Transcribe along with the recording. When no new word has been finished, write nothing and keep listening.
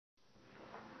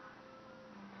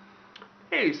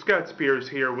Hey, Scott Spears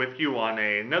here with you on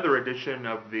another edition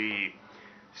of the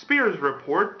Spears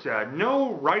Report.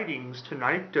 No writings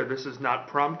tonight. This is not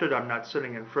prompted. I'm not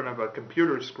sitting in front of a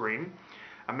computer screen.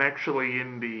 I'm actually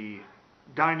in the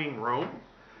dining room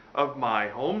of my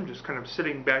home, just kind of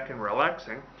sitting back and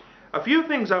relaxing. A few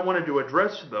things I wanted to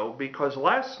address, though, because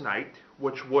last night,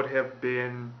 which would have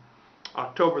been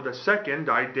October the 2nd,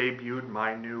 I debuted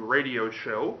my new radio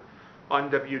show on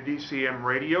WDCM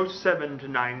Radio, 7 to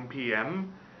 9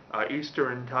 p.m.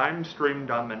 Eastern Time,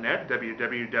 streamed on the net,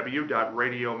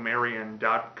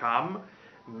 www.radiomarian.com,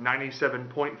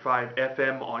 97.5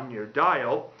 FM on your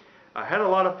dial. I had a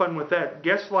lot of fun with that.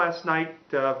 Guest last night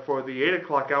for the 8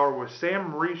 o'clock hour was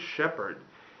Sam Reese Shepard,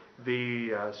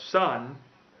 the son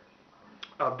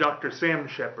of Dr. Sam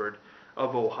Shepard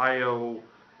of Ohio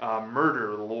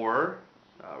murder lore.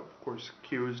 Of course,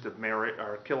 accused of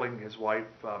killing his wife,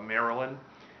 Marilyn.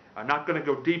 I'm not going to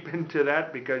go deep into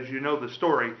that because you know the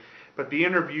story, but the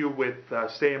interview with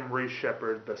Sam Reese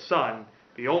Shepard, the son,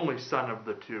 the only son of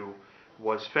the two,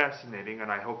 was fascinating,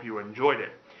 and I hope you enjoyed it.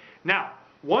 Now,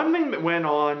 one thing that went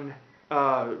on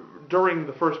during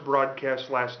the first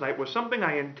broadcast last night was something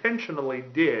I intentionally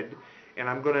did, and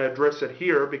I'm going to address it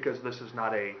here because this is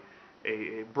not a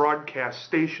broadcast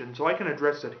station, so I can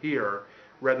address it here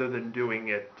rather than doing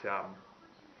it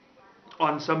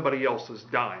on somebody else's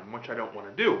dime, which I don't want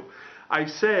to do. I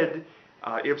said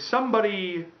if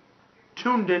somebody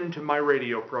tuned into my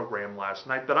radio program last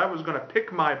night that I was going to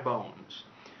pick my bones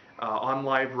on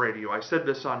live radio. I said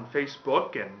this on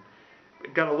Facebook and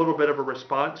got a little bit of a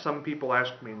response. Some people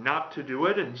asked me not to do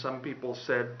it, and some people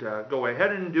said go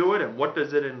ahead and do it, and what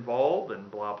does it involve,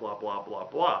 and blah, blah, blah, blah,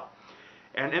 blah.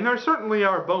 And there certainly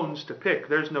are bones to pick.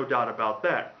 There's no doubt about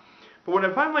that. But when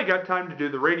I finally got time to do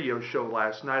the radio show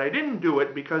last night, I didn't do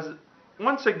it because,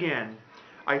 once again,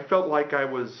 I felt like I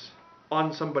was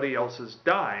on somebody else's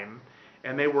dime,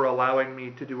 and they were allowing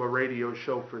me to do a radio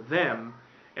show for them,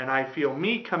 and I feel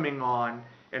me coming on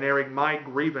and airing my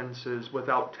grievances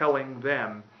without telling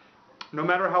them, no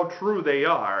matter how true they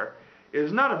are,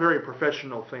 is not a very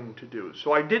professional thing to do.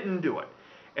 So I didn't do it.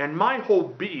 And my whole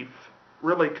beef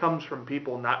really comes from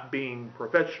people not being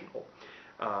professional.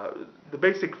 The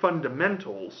basic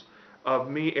fundamentals of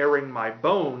me airing my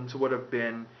bones would have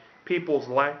been people's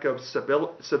lack of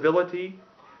civility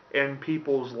and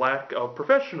people's lack of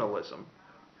professionalism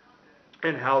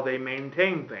and how they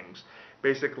maintain things.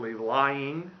 Basically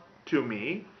lying to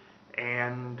me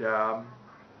and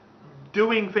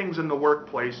doing things in the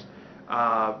workplace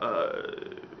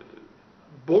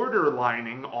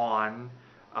borderlining on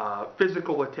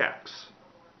physical attacks.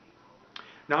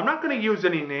 Now, I'm not going to use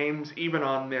any names even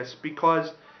on this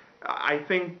because I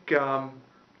think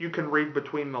you can read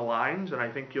between the lines and I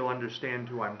think you'll understand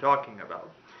who I'm talking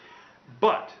about.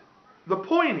 But the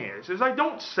point is I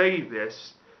don't say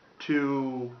this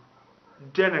to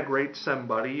denigrate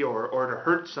somebody or to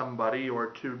hurt somebody or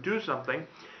to do something,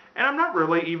 and I'm not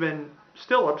really even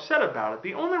still upset about it.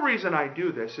 The only reason I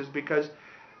do this is because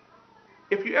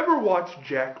if you ever watch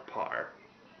Jack Parr,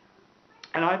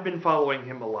 and I've been following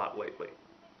him a lot lately,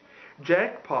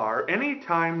 Jack Parr,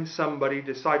 anytime somebody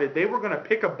decided they were going to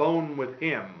pick a bone with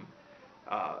him,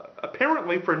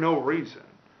 apparently for no reason,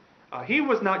 he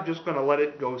was not just going to let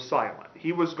it go silent.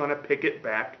 He was going to pick it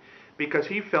back because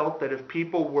he felt that if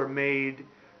people were made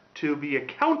to be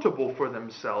accountable for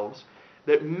themselves,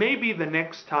 that maybe the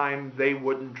next time they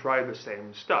wouldn't try the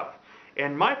same stuff.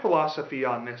 And my philosophy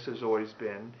on this has always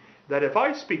been that if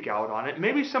I speak out on it,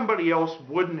 maybe somebody else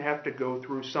wouldn't have to go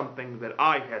through something that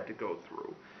I had to go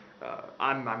through.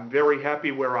 I'm very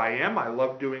happy where I am. I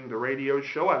love doing the radio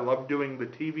show. I love doing the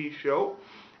TV show.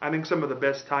 I think some of the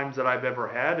best times that I've ever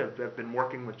had have been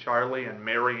working with Charlie and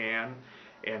Mary Ann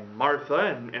and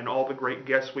Martha and all the great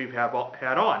guests we've had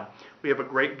on. We have a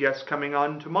great guest coming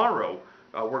on tomorrow.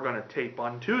 We're going to tape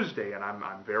on Tuesday, and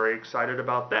I'm very excited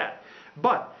about that.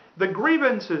 But the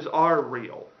grievances are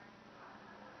real.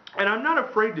 And I'm not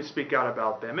afraid to speak out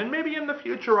about them. And maybe in the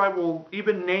future I will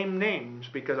even name names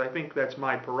because I think that's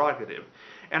my prerogative.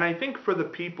 And I think for the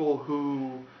people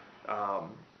who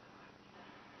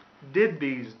did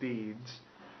these deeds,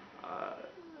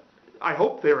 I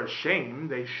hope they're ashamed.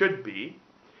 They should be.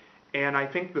 And I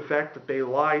think the fact that they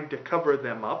lied to cover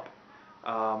them up,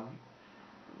 I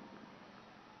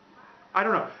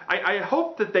don't know. I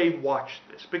hope that they watch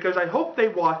this because I hope they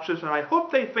watch this and I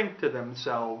hope they think to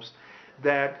themselves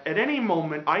that at any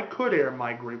moment I could air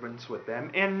my grievance with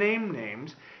them and name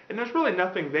names, and there's really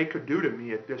nothing they could do to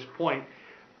me at this point,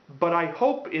 but I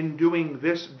hope in doing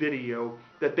this video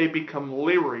that they become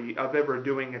leery of ever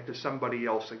doing it to somebody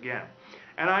else again.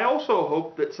 And I also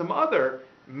hope that some other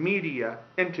media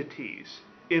entities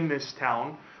in this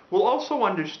town will also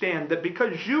understand that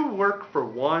because you work for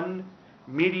one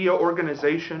media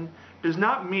organization does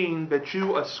not mean that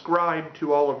you ascribe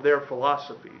to all of their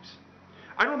philosophies.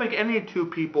 I don't think any two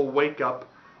people wake up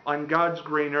on God's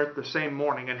green earth the same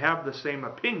morning and have the same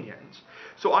opinions.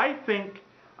 So I think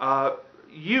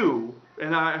you,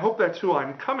 and I hope that's who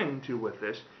I'm coming to with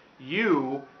this,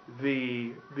 you,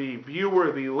 the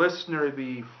viewer, the listener,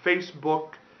 the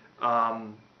Facebook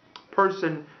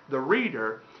person, the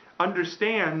reader,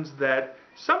 understands that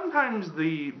sometimes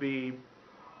the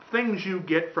things you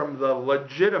get from the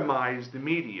legitimized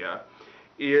media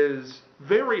is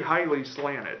very highly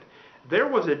slanted. There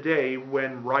was a day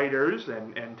when writers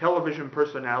and television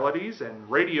personalities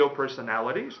and radio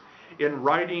personalities, in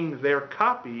writing their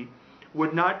copy,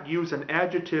 would not use an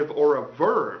adjective or a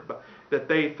verb that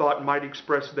they thought might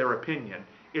express their opinion.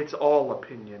 It's all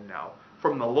opinion now.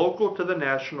 From the local to the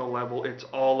national level, it's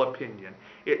all opinion.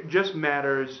 It just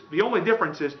matters. The only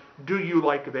difference is, do you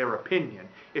like their opinion?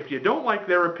 If you don't like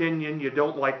their opinion, you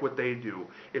don't like what they do.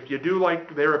 If you do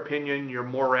like their opinion, you're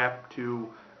more apt to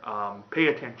pay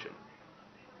attention.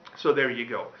 So there you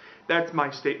go. That's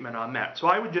my statement on that. So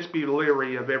I would just be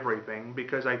leery of everything,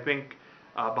 because I think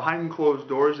behind closed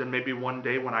doors, and maybe one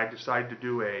day when I decide to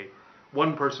do a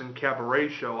one-person cabaret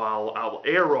show, I'll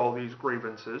air all these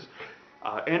grievances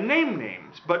and name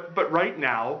names. But right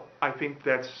now, I think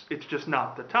it's just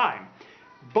not the time.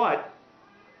 But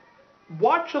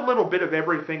watch a little bit of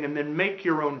everything and then make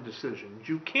your own decisions.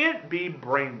 You can't be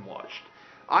brainwashed.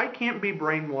 I can't be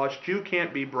brainwashed. You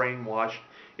can't be brainwashed.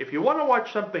 If you want to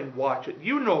watch something, watch it.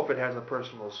 You know if it has a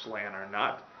personal slant or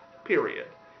not. Period.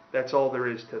 That's all there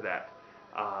is to that.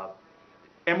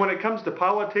 And when it comes to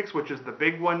politics, which is the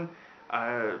big one,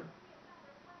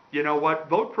 you know what?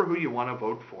 Vote for who you want to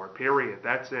vote for. Period.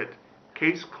 That's it.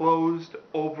 Case closed,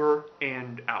 over,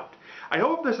 and out. I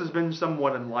hope this has been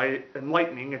somewhat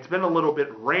enlightening. It's been a little bit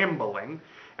rambling,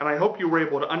 and I hope you were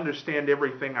able to understand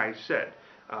everything I said.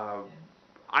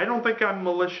 I don't think I'm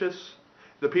malicious.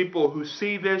 The people who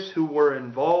see this, who were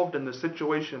involved in the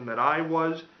situation that I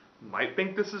was, might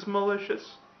think this is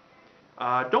malicious.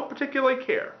 Don't particularly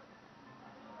care.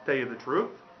 Tell you the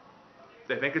truth. If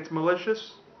they think it's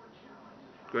malicious,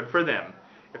 good for them.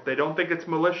 If they don't think it's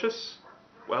malicious,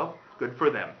 well, good for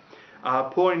them.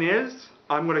 Point is,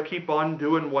 I'm going to keep on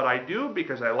doing what I do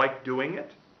because I like doing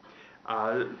it.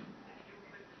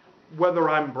 Whether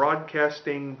I'm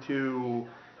broadcasting to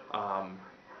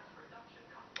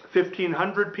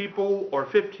 1,500 people or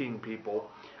 15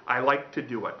 people, I like to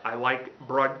do it. I like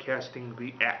broadcasting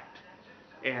the act.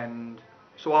 And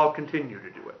so I'll continue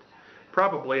to do it.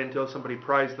 Probably until somebody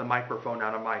pries the microphone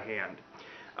out of my hand.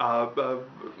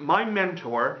 My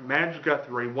mentor, Madge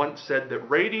Guthrie, once said that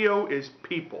radio is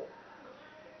people.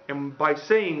 And by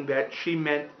saying that, she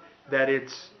meant that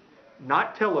it's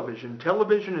not television.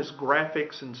 Television is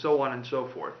graphics and so on and so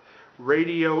forth.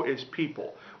 Radio is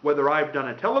people. Whether I've done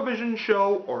a television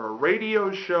show or a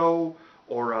radio show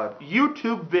or a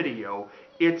YouTube video,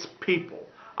 it's people.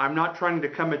 I'm not trying to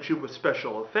come at you with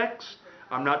special effects.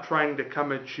 I'm not trying to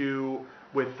come at you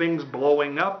with things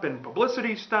blowing up and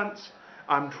publicity stunts.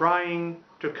 I'm trying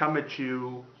to come at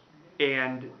you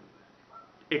and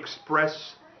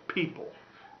express people.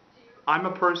 I'm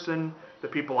a person. The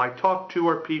people I talk to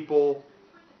are people.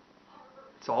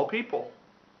 It's all people.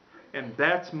 And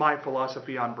that's my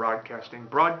philosophy on broadcasting.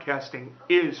 Broadcasting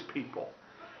is people.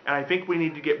 And I think we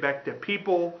need to get back to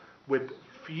people with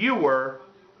fewer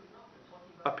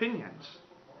opinions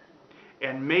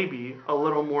and maybe a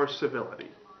little more civility.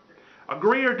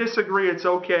 Agree or disagree, it's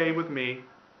okay with me.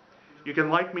 You can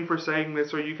like me for saying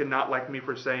this or you can not like me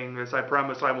for saying this. I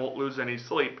promise I won't lose any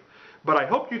sleep. But I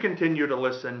hope you continue to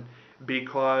listen,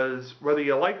 because whether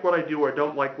you like what I do or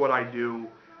don't like what I do,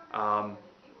 I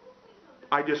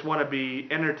just want to be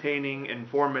entertaining,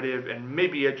 informative, and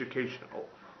maybe educational.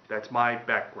 That's my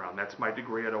background. That's my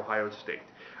degree at Ohio State.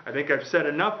 I think I've said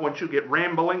enough. Once you get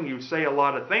rambling, you say a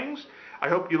lot of things. I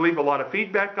hope you leave a lot of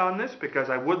feedback on this, because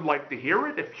I would like to hear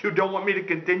it. If you don't want me to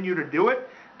continue to do it,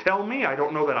 tell me. I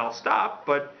don't know that I'll stop,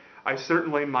 but I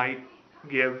certainly might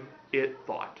give it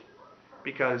thought,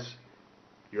 because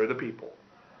you're the people.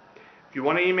 If you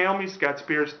want to email me,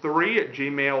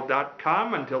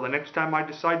 scottspears3@gmail.com. Until the next time I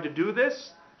decide to do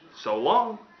this, so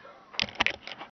long.